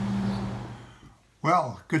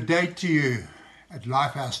Well, good day to you at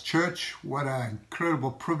Lifehouse Church. What an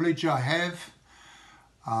incredible privilege I have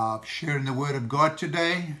of sharing the Word of God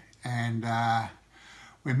today. And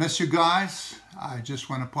we miss you guys. I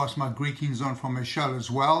just want to pass my greetings on from Michelle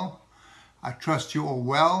as well. I trust you all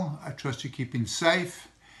well. I trust you're keeping safe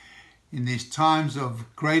in these times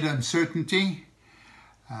of great uncertainty.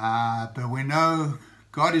 But we know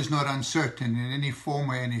God is not uncertain in any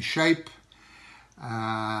form or any shape.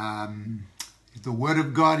 The Word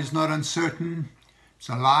of God is not uncertain. It's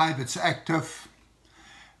alive, it's active,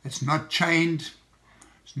 it's not chained,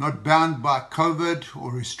 it's not bound by COVID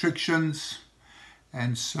or restrictions.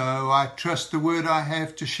 And so I trust the word I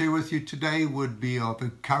have to share with you today would be of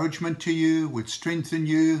encouragement to you, would strengthen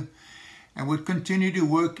you, and would continue to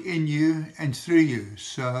work in you and through you.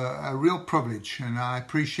 So a real privilege, and I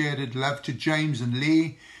appreciate it. Love to James and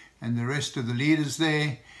Lee and the rest of the leaders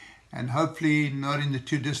there, and hopefully not in the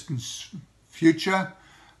too distant future,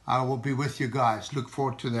 I will be with you guys. Look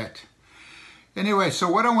forward to that. Anyway, so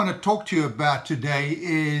what I want to talk to you about today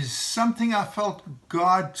is something I felt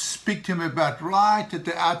God speak to me about right at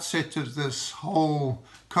the outset of this whole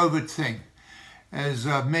COVID thing. As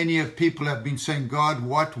many of people have been saying, God,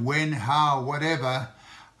 what, when, how, whatever,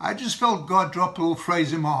 I just felt God drop a little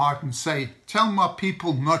phrase in my heart and say, tell my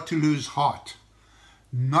people not to lose heart.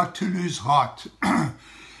 Not to lose heart.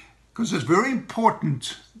 Because it's very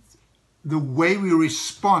important the way we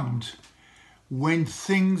respond when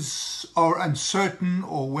things are uncertain,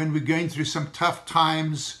 or when we're going through some tough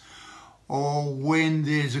times, or when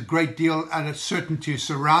there's a great deal of uncertainty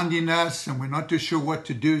surrounding us and we're not too sure what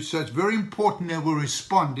to do. So it's very important that we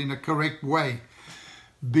respond in a correct way,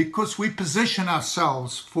 because we position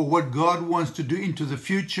ourselves for what God wants to do into the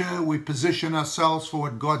future. We position ourselves for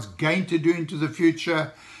what God's going to do into the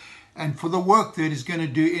future, and for the work that He's going to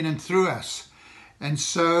do in and through us. And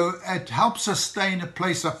so it helps us stay in a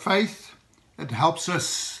place of faith. It helps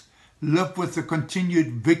us live with a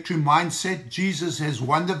continued victory mindset. Jesus has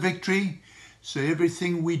won the victory, so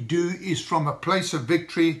everything we do is from a place of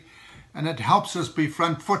victory, and it helps us be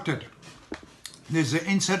front-footed. There's an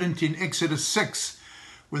incident in Exodus 6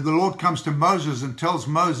 where the Lord comes to Moses and tells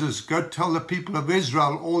Moses, go tell the people of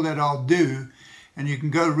Israel all that I'll do. And you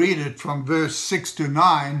can go read it from verse 6 to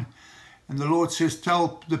 9. And the Lord says,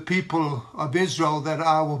 tell the people of Israel that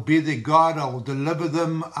I will be their God, I will deliver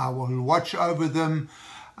them, I will watch over them,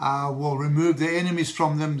 I will remove their enemies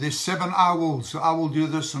from them. There's 7 I wills. I will do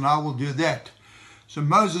this and I will do that. So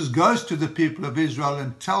Moses goes to the people of Israel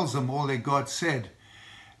and tells them all that God said.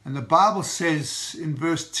 And the Bible says in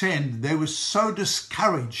verse 10, they were so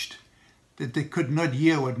discouraged that they could not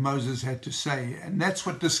hear what Moses had to say. And that's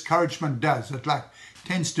what discouragement does. It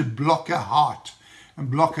tends to block our heart and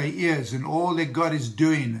block our ears and all that God is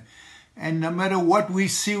doing. And no matter what we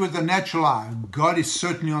see with the natural eye, God is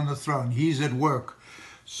certainly on the throne. He's at work.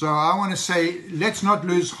 So I want to say, let's not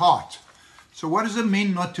lose heart. So what does it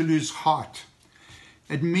mean not to lose heart?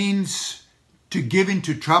 It means to give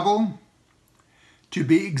into trouble, to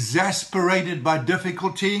be exasperated by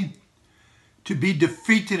difficulty, to be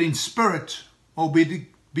defeated in spirit, or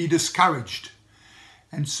be discouraged.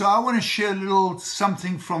 And so I want to share a little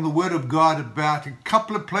something from the Word of God about a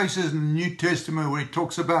couple of places in the New Testament where it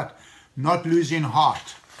talks about not losing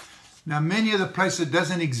heart. Now, many of the places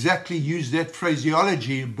doesn't exactly use that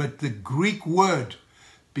phraseology, but the Greek word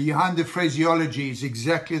behind the phraseology is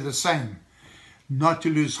exactly the same, not to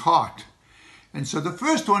lose heart. And so the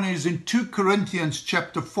first one is in 2 Corinthians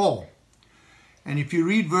chapter 4. And if you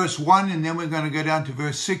read verse 1, and then we're going to go down to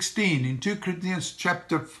verse 16. In 2 Corinthians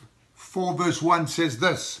chapter 4 verse 1 says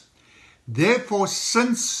this, therefore,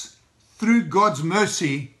 since through God's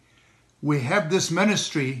mercy we have this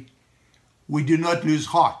ministry, we do not lose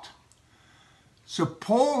heart. So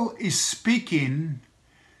Paul is speaking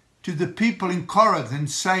to the people in Corinth and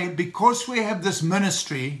saying, because we have this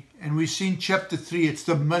ministry, and we see in chapter 3, it's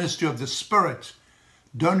the ministry of the Spirit,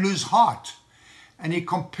 don't lose heart. And he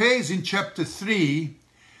compares in chapter 3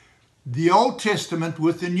 the Old Testament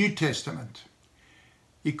with the New Testament.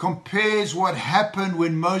 He compares what happened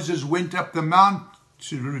when Moses went up the mount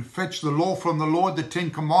to fetch the law from the Lord, the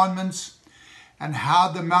 10 Commandments, and how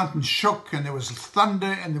the mountain shook, and there was thunder,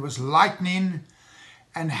 and there was lightning,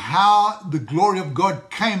 and how the glory of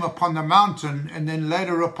God came upon the mountain, and then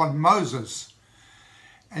later upon Moses.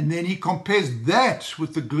 And then he compares that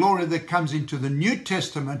with the glory that comes into the New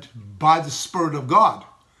Testament by the Spirit of God.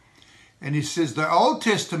 And he says the Old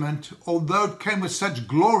Testament, although it came with such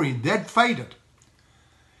glory, that faded.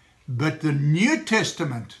 But the New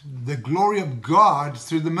Testament, the glory of God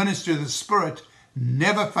through the ministry of the Spirit,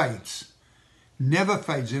 never fades. never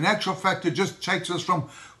fades. In actual fact, it just takes us from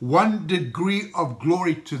one degree of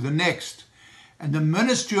glory to the next. And the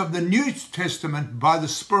ministry of the New Testament by the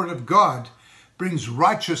Spirit of God brings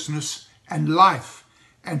righteousness and life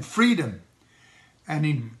and freedom. And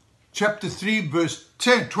in chapter 3, verse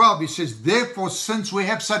 12, he says, therefore, since we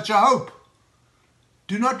have such a hope,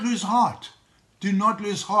 do not lose heart. Do not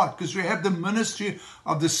lose heart, because we have the ministry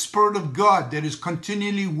of the Spirit of God that is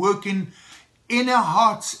continually working in our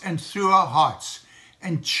hearts and through our hearts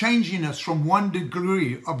and changing us from one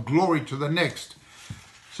degree of glory to the next.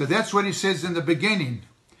 So that's what he says in the beginning.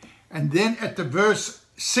 And then at the verse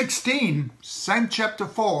 16, same chapter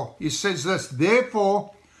 4, he says this,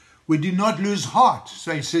 therefore we do not lose heart.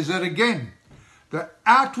 So he says it again, that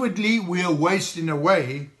outwardly we are wasting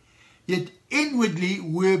away, yet inwardly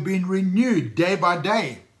we're being renewed day by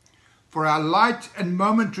day. For our light and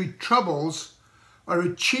momentary troubles are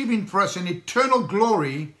achieving for us an eternal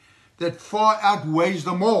glory that far outweighs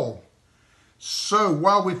them all. So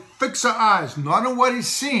while we fix our eyes not on what is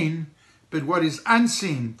seen, but what is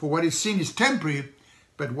unseen, for what is seen is temporary,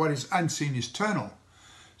 but what is unseen is eternal.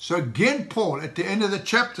 So again, Paul at the end of the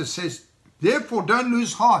chapter says, therefore don't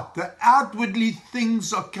lose heart. The outwardly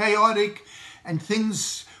things are chaotic and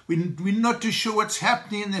things, we're not too sure what's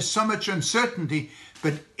happening and there's so much uncertainty,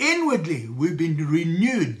 but inwardly we've been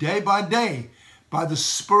renewed day by day by the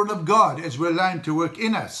Spirit of God as we're allowing to work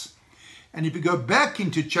in us. And if you go back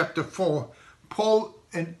into chapter 4, Paul,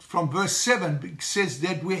 and from verse 7, says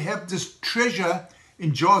that we have this treasure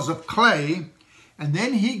in jars of clay, and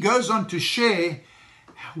then he goes on to share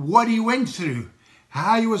what he went through,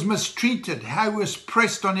 how he was mistreated, how he was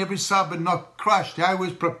pressed on every side but not crushed, how he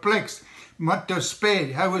was perplexed, not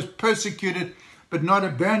despaired, how he was persecuted but not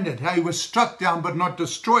abandoned, how he was struck down but not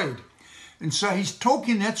destroyed. And so he's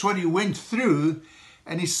talking, that's what he went through,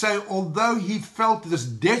 and he's saying, although he felt this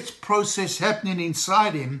death process happening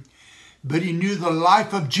inside him, but he knew the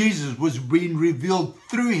life of Jesus was being revealed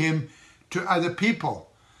through him to other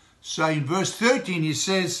people. So in verse 13 he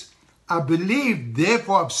says, I believe,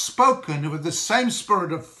 therefore I've spoken. With the same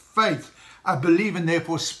spirit of faith I believe and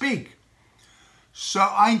therefore speak. So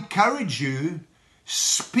I encourage you,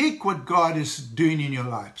 speak what God is doing in your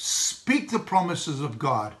life. Speak the promises of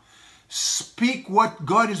God. Speak what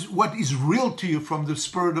is real to you from the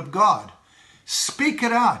Spirit of God. Speak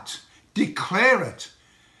it out. Declare it.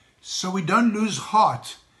 So we don't lose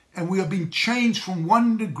heart, and we are being changed from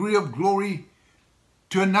one degree of glory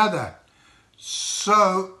to another.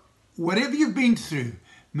 So whatever you've been through,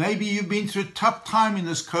 maybe you've been through a tough time in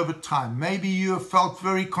this COVID time. Maybe you have felt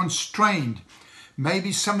very constrained.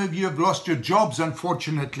 Maybe some of you have lost your jobs,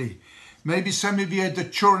 unfortunately. Maybe some of you had the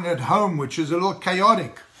children at home, which is a little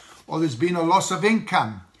chaotic. Or there's been a loss of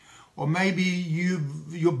income. Or maybe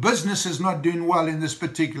your business is not doing well in this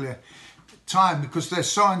particular time because they're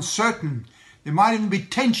so uncertain. There might even be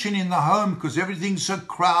tension in the home because everything's so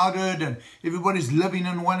crowded and everybody's living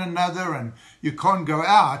in one another and you can't go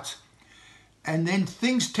out. And then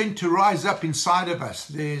things tend to rise up inside of us.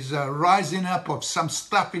 There's a rising up of some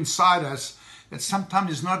stuff inside us that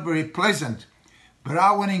sometimes is not very pleasant. But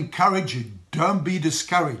I want to encourage you, don't be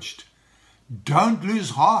discouraged. Don't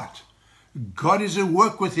lose heart. God is at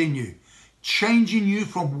work within you, changing you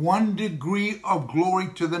from one degree of glory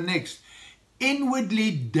to the next.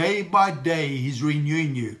 Inwardly, day by day, he's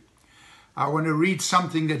renewing you. I want to read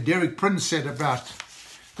something that Derek Prince said about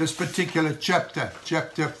this particular chapter,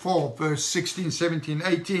 chapter 4, verse 16, 17,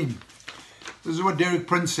 18. This is what Derek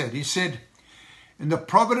Prince said. He said, in the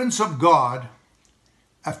providence of God,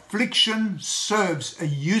 affliction serves a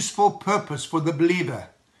useful purpose for the believer.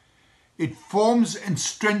 It forms and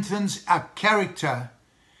strengthens our character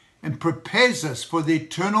and prepares us for the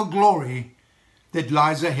eternal glory that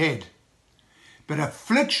lies ahead. But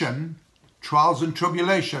affliction, trials and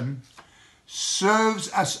tribulation,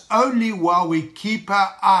 serves us only while we keep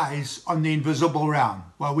our eyes on the invisible realm,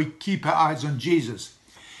 while we keep our eyes on Jesus.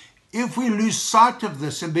 If we lose sight of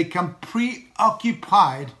this and become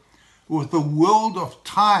preoccupied with the world of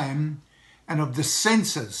time and of the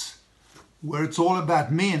senses, where it's all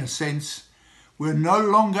about me in a sense, we're no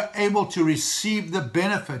longer able to receive the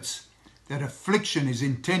benefits that affliction is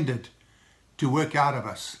intended to work out of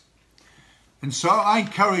us. And so I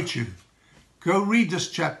encourage you, go read this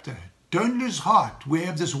chapter. Don't lose heart. We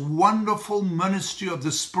have this wonderful ministry of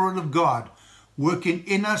the Spirit of God working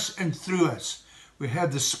in us and through us. We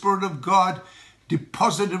have the Spirit of God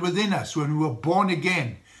deposited within us when we were born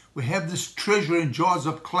again. We have this treasure in jars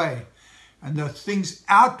of clay. And the things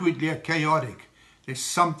outwardly are chaotic. There's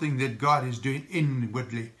something that God is doing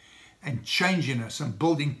inwardly and changing us and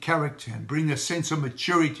building character and bringing a sense of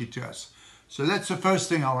maturity to us. So that's the first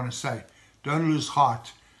thing I want to say. Don't lose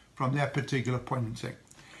heart from that particular point in time.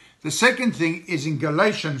 The second thing is in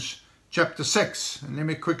Galatians chapter 6. And let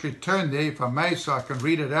me quickly turn there, if I may, so I can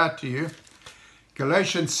read it out to you.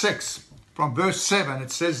 Galatians 6, from verse 7,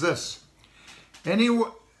 it says this.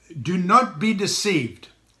 Do not be deceived.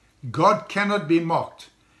 God cannot be mocked.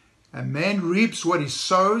 A man reaps what he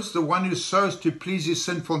sows. The one who sows to please his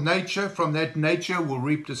sinful nature, from that nature will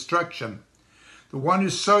reap destruction. The one who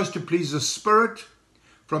sows to please the Spirit,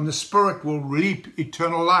 from the Spirit will reap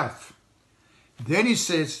eternal life. Then he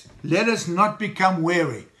says, let us not become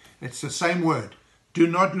weary. It's the same word. Do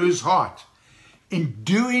not lose heart in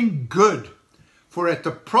doing good, for at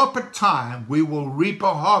the proper time we will reap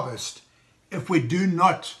a harvest if we do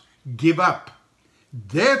not give up.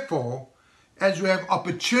 Therefore, as we have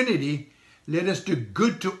opportunity, let us do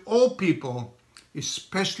good to all people,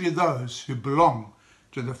 especially those who belong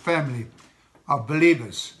to the family of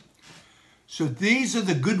believers. So these are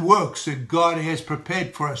the good works that God has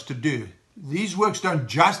prepared for us to do. These works don't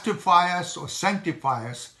justify us or sanctify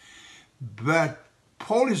us, but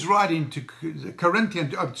Paul is writing to the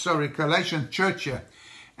Galatian church here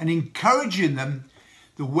and encouraging them.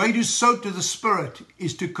 The way to sow to the Spirit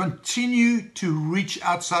is to continue to reach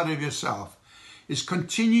outside of yourself, is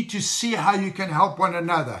continue to see how you can help one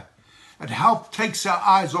another. It takes our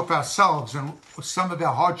eyes off ourselves and some of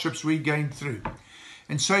our hardships we're going through.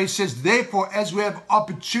 And so he says, therefore, as we have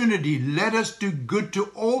opportunity, let us do good to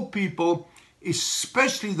all people,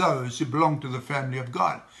 especially those who belong to the family of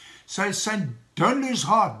God. So he's saying, don't lose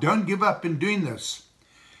heart. Don't give up in doing this.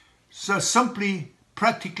 So simply,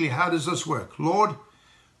 practically, how does this work? Lord,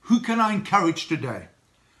 who can I encourage today?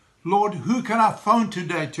 Lord, who can I phone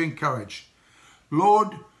today to encourage?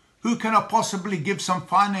 Lord, who can I possibly give some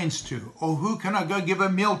finance to? Or who can I go give a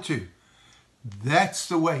meal to? That's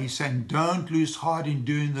the way he's saying, don't lose heart in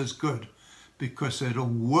doing this good, because it'll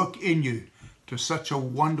work in you to such a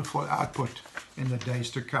wonderful output in the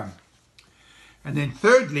days to come. And then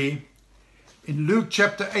thirdly, in Luke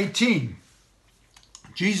chapter 18,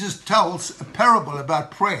 Jesus tells a parable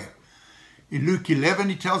about prayer. In Luke 11,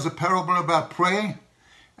 he tells a parable about prayer.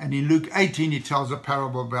 And in Luke 18, he tells a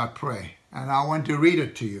parable about prayer. And I want to read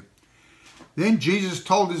it to you. Then Jesus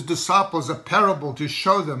told his disciples a parable to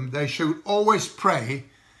show them they should always pray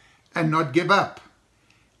and not give up.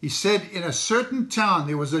 He said, in a certain town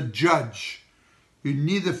there was a judge who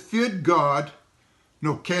neither feared God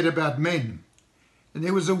nor cared about men. And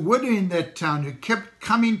there was a widow in that town who kept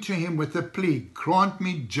coming to him with a plea, grant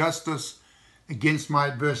me justice against my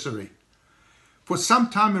adversary. For some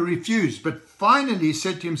time he refused, but finally he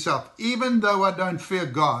said to himself, even though I don't fear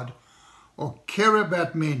God or care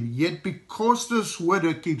about men, yet because this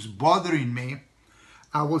widow keeps bothering me,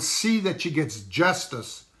 I will see that she gets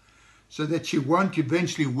justice, so that she won't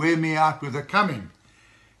eventually wear me out with her coming.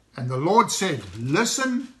 And the Lord said,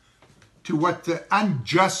 listen to what the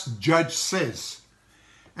unjust judge says.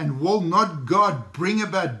 And will not God bring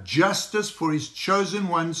about justice for his chosen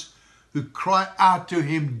ones who cry out to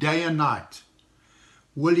him day and night?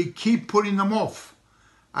 Will he keep putting them off?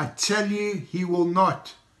 I tell you, he will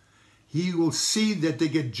not. He will see that they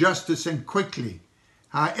get justice, and quickly.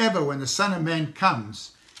 However, when the Son of Man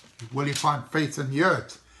comes, will he find faith in the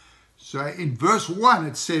earth? So in verse 1,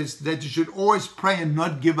 it says that you should always pray and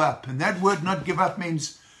not give up. And that word not give up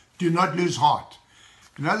means do not lose heart.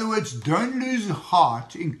 In other words, don't lose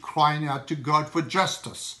heart in crying out to God for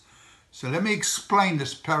justice. So let me explain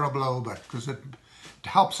this parable a little bit, because it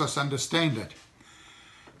helps us understand it.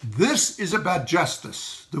 This is about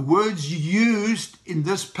justice. The words used in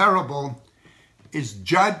this parable is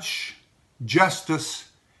judge, justice,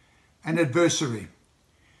 and adversary.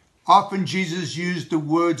 Often Jesus used the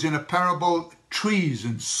words in a parable, trees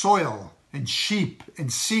and soil and sheep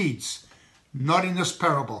and seeds. Not in this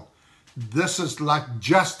parable. This is like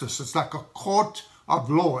justice. It's like a court of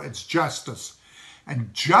law. It's justice.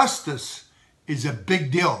 And justice is a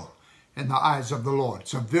big deal in the eyes of the Lord.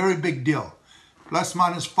 It's a very big deal. Plus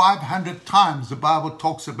minus 500 times the Bible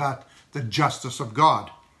talks about the justice of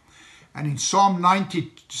God. And in Psalm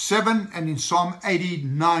 97 and in Psalm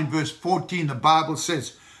 89 verse 14, the Bible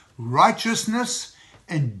says, righteousness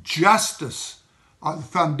and justice are the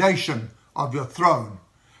foundation of your throne.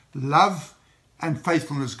 Love and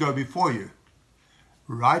faithfulness go before you.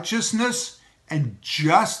 Righteousness and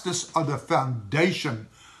justice are the foundation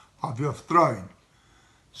of your throne.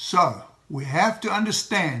 So, we have to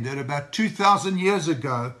understand that about 2,000 years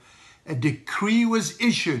ago, a decree was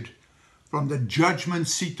issued from the judgment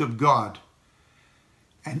seat of God.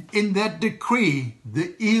 And in that decree,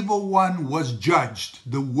 the evil one was judged.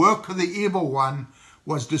 The work of the evil one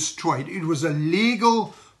was destroyed. It was a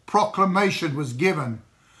legal proclamation was given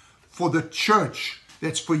for the church,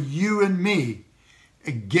 that's for you and me,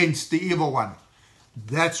 against the evil one.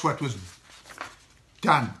 That's what was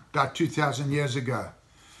done about 2,000 years ago.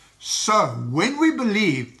 So when we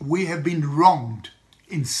believe we have been wronged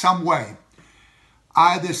in some way,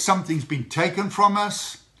 either something's been taken from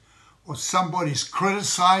us, or somebody's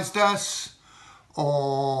criticized us,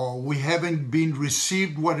 or we haven't been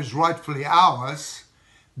received what is rightfully ours,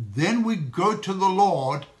 then we go to the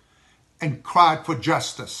Lord and cry out for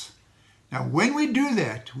justice. Now, when we do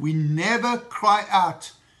that, we never cry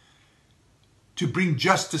out to bring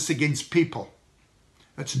justice against people.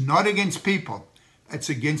 It's not against people. It's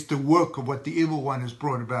against the work of what the evil one has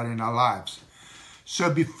brought about in our lives. So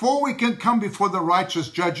before we can come before the righteous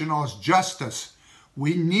judge and ask justice,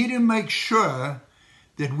 we need to make sure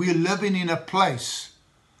that we're living in a place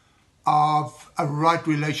of a right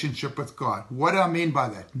relationship with God. What do I mean by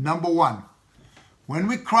that? Number one, when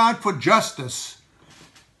we cry out for justice,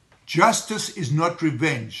 justice is not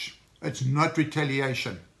revenge. It's not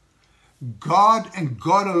retaliation. God and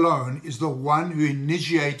God alone is the one who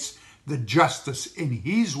initiates the justice in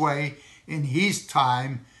His way, in His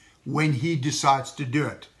time, when He decides to do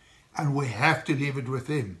it. And we have to leave it with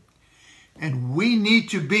Him. And we need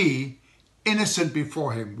to be innocent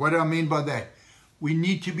before Him. What do I mean by that? We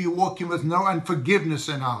need to be walking with no unforgiveness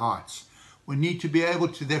in our hearts. We need to be able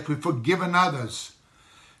to that we've forgiven others.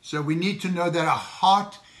 So we need to know that our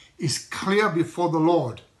heart is clear before the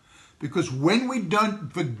Lord. Because when we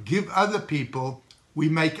don't forgive other people, we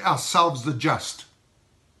make ourselves the just.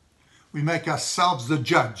 We make ourselves the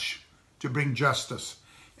judge to bring justice.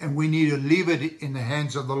 And we need to leave it in the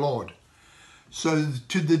hands of the Lord. So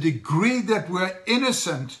to the degree that we're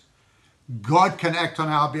innocent, God can act on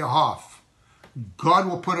our behalf. God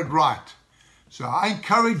will put it right. So I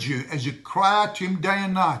encourage you, as you cry out to Him day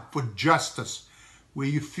and night for justice, where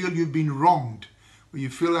you feel you've been wronged, where you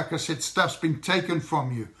feel, like I said, stuff's been taken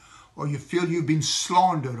from you, or you feel you've been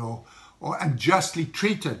slandered or unjustly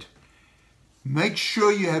treated, make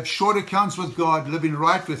sure you have short accounts with God, living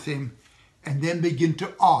right with Him, and then begin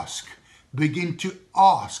to ask. Begin to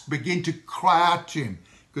ask. Begin to cry out to Him,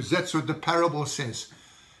 because that's what the parable says.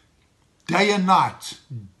 Day and night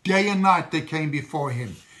they came before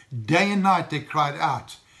Him. Day and night they cried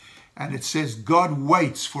out. And it says God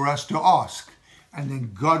waits for us to ask, and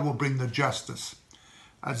then God will bring the justice.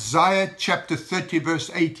 Isaiah chapter 30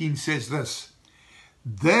 verse 18 says this: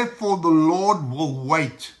 Therefore the Lord will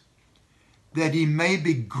wait, that He may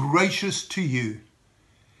be gracious to you,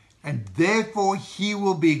 and therefore He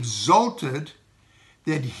will be exalted,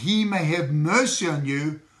 that He may have mercy on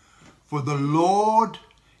you, for the Lord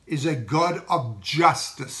is a God of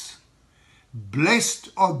justice. Blessed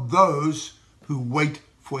are those who wait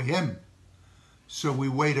for Him. So we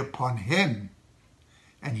wait upon Him,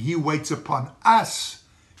 and He waits upon us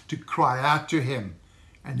to cry out to Him,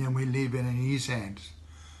 and then we leave it in His hands.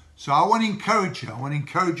 So I want to encourage you. I want to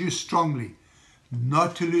encourage you strongly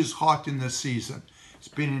not to lose heart in this season. It's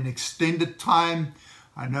been an extended time.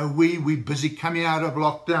 I know we're busy coming out of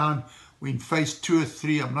lockdown. We're in phase 2 or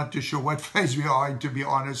 3. I'm not too sure what phase we are in, to be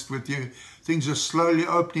honest with you. Things are slowly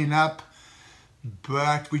opening up,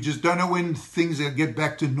 but we just don't know when things will get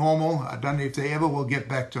back to normal. I don't know if they ever will get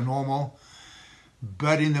back to normal.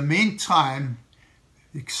 But in the meantime,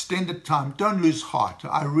 extended time, don't lose heart.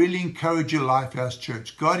 I really encourage you, Lifehouse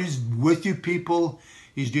Church. God is with you, people.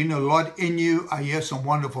 He's doing a lot in you. I hear some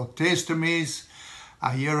wonderful testimonies.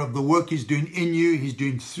 I hear of the work He's doing in you, He's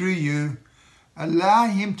doing through you. Allow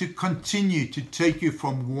Him to continue to take you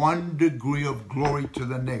from one degree of glory to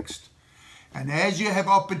the next. And as you have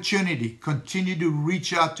opportunity, continue to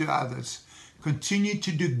reach out to others. Continue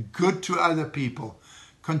to do good to other people.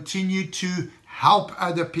 Continue to help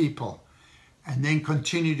other people. And then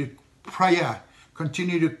continue to pray out.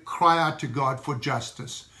 Continue to cry out to God for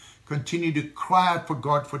justice. Continue to cry out for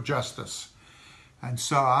God for justice. And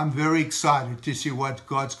so I'm very excited to see what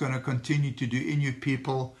God's going to continue to do in you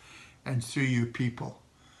people and through you people.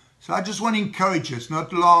 So I just want to encourage you. It's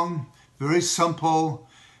not long, very simple.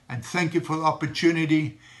 And thank you for the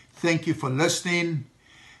opportunity. Thank you for listening.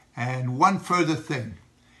 And one further thing.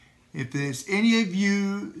 If there's any of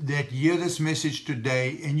you that hear this message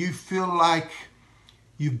today and you feel like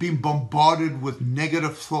you've been bombarded with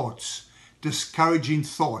negative thoughts, discouraging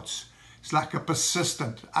thoughts, it's like a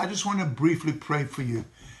persistent, I just want to briefly pray for you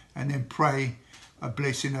and then pray a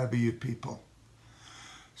blessing over you people.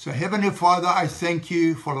 So Heavenly Father, I thank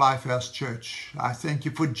you for Lifehouse Church. I thank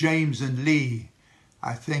you for James and Lee.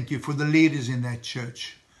 I thank you for the leaders in that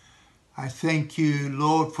church. I thank you,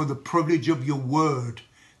 Lord, for the privilege of your word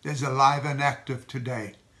that's alive and active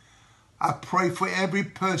today. I pray for every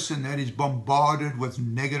person that is bombarded with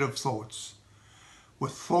negative thoughts,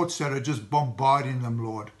 with thoughts that are just bombarding them,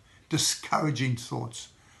 Lord, discouraging thoughts,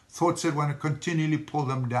 thoughts that want to continually pull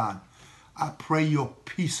them down. I pray your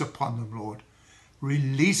peace upon them, Lord.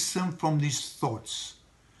 Release them from these thoughts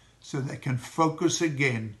so they can focus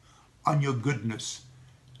again on your goodness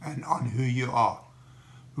and on who you are.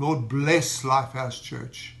 Lord, bless Lifehouse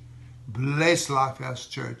Church. Bless Lifehouse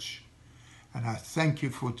Church. And I thank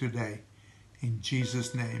you for today. In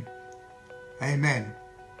Jesus' name, amen.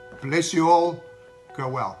 Bless you all. Go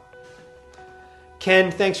well.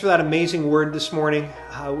 Ken, thanks for that amazing word this morning.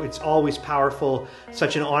 It's always powerful.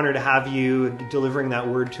 Such an honor to have you delivering that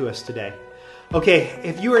word to us today. Okay,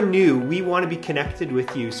 if you are new, we want to be connected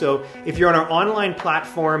with you. So if you're on our online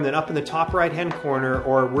platform, then up in the top right-hand corner,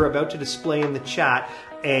 or we're about to display in the chat,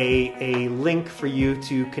 a link for you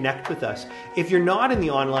to connect with us. If you're not in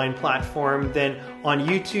the online platform, then on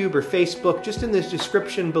YouTube or Facebook, just in the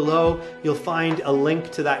description below, you'll find a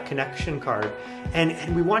link to that connection card.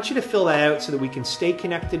 And we want you to fill that out so that we can stay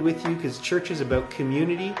connected with you, because church is about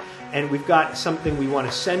community, and we've got something we want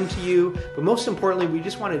to send to you, but most importantly, we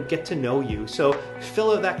just want to get to know you. So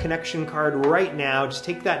fill out that connection card right now. Just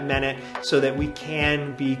take that minute so that we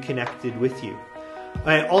can be connected with you.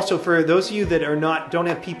 Also, for those of you that don't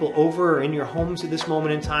have people over or in your homes at this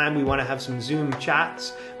moment in time, we want to have some Zoom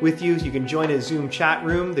chats with you. You can join a Zoom chat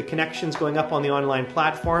room. The connection's going up on the online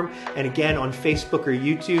platform. And again, on Facebook or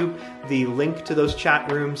YouTube, the link to those chat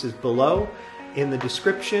rooms is below in the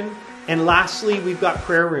description. And lastly, we've got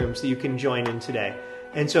prayer rooms that you can join in today.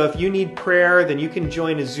 And so if you need prayer, then you can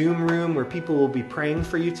join a Zoom room where people will be praying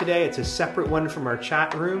for you today. It's a separate one from our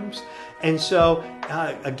chat rooms. And so,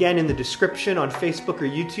 again, in the description on Facebook or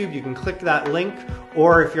YouTube, you can click that link.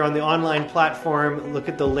 Or if you're on the online platform, look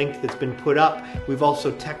at the link that's been put up. We've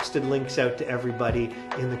also texted links out to everybody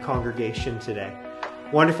in the congregation today.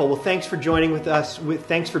 Wonderful. Well, thanks for joining with us.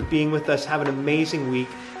 Thanks for being with us. Have an amazing week.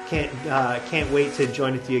 Can't wait to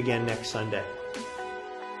join with you again next Sunday.